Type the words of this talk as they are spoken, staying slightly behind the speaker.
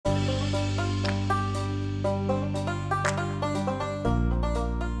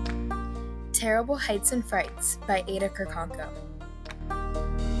Terrible Heights and Frights by Ada Kirkonko.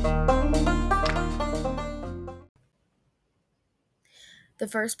 The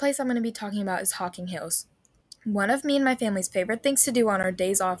first place I'm going to be talking about is Hocking Hills. One of me and my family's favorite things to do on our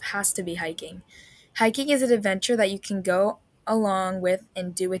days off has to be hiking. Hiking is an adventure that you can go along with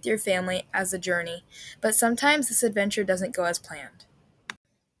and do with your family as a journey, but sometimes this adventure doesn't go as planned.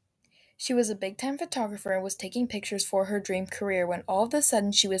 She was a big-time photographer and was taking pictures for her dream career when all of a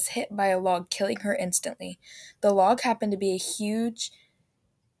sudden she was hit by a log, killing her instantly. The log happened to be a huge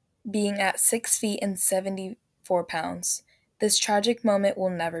being at 6 feet and 74 pounds. This tragic moment will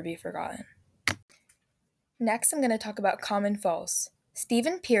never be forgotten. Next, I'm going to talk about Common Falls.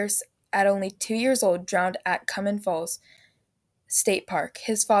 Stephen Pierce, at only 2 years old, drowned at Common Falls State Park.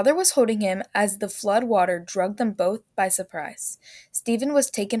 His father was holding him as the flood water drugged them both by surprise. Stephen was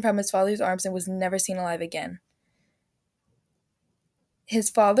taken from his father's arms and was never seen alive again. His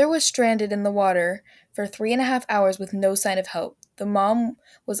father was stranded in the water for 3.5 hours with no sign of help. The mom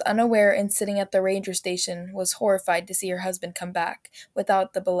was unaware and sitting at the ranger station was horrified to see her husband come back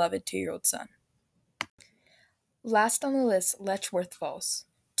without the beloved 2-year-old son. Last on the list, Letchworth Falls.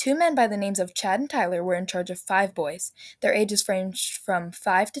 2 men by the names of Chad and Tyler were in charge of 5 boys. Their ages ranged from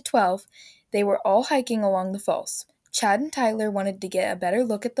 5 to 12. They were all hiking along the falls. Chad and Tyler wanted to get a better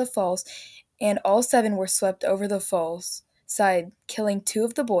look at the falls, and all 7 were swept over the falls side, killing 2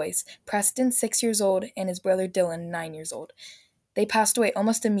 of the boys, Preston, 6 years old, and his brother Dylan, 9 years old. They passed away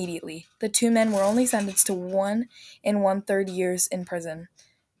almost immediately. The 2 men were only sentenced to 1 1/3 years in prison.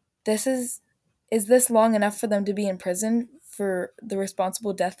 Is this long enough for them to be in prison for the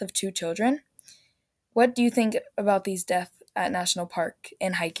responsible death of 2 children? What do you think about these deaths at National Park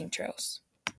and hiking trails?